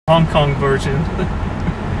Hong Kong version.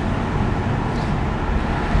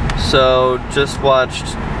 So, just watched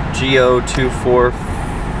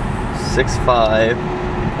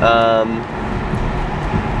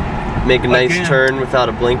Geo2465 make a nice turn without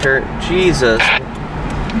a blinker. Jesus.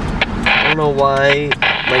 I don't know why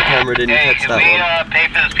my camera didn't catch that one. Can we pay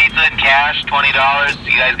for this pizza in cash? $20?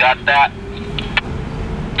 You guys got that?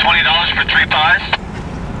 $20 for 3 pies?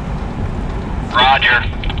 Roger.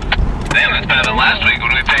 Damn, that's better than last week.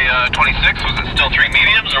 What did we pay, 26? Was it still 3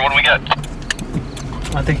 mediums, or what do we got?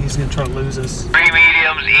 I think he's gonna try to lose us. 3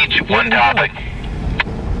 mediums, each 1 topping.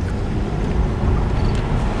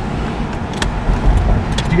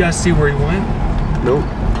 Did you guys see where he went? Nope.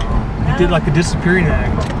 He did like a disappearing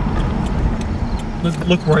act.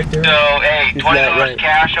 Look right there. So, hey, $20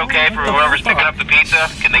 cash, okay, for whoever's picking up the pizza?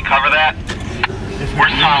 Can they cover that? We're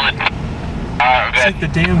solid. Alright, it's like the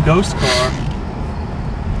damn ghost car.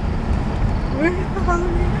 Where the hell are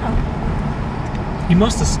we now? He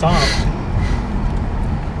must have stopped.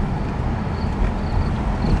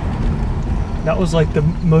 That was like the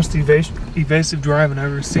most evasive driving I've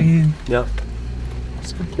ever seen. Yep.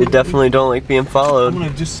 They definitely don't like being followed. I'm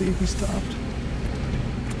gonna just see if he stopped.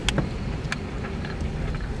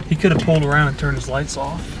 He could have pulled around and turned his lights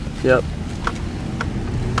off. Yep.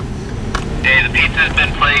 Hey, the pizza's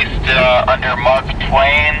been placed under Mark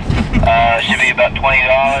Twain. Should be about $20,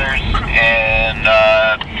 and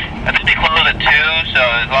I think they close at 2. So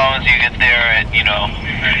as long as you get there at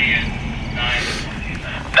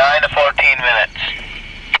 9 to 14 minutes.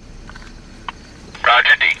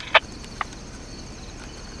 Roger D.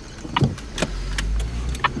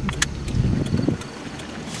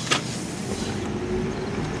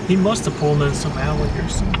 He must have pulled in some alley or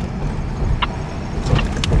something.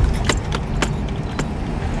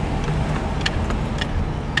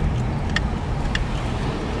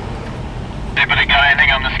 Anybody got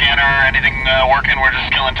anything on the scanner or anything working? We're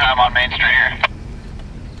just killing time on Main Street here.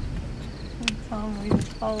 We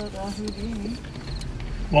just followed Houdini.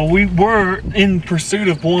 Well, we were in pursuit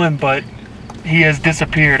of one, but he has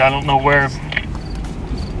disappeared. I don't know where.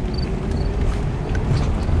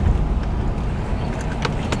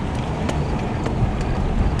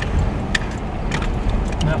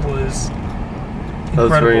 That was incredible. That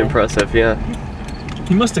was very impressive, yeah.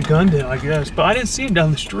 He must have gunned it, I guess, but I didn't see him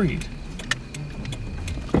down the street.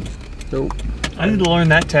 Nope. I need to learn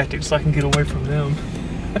that tactic so I can get away from them.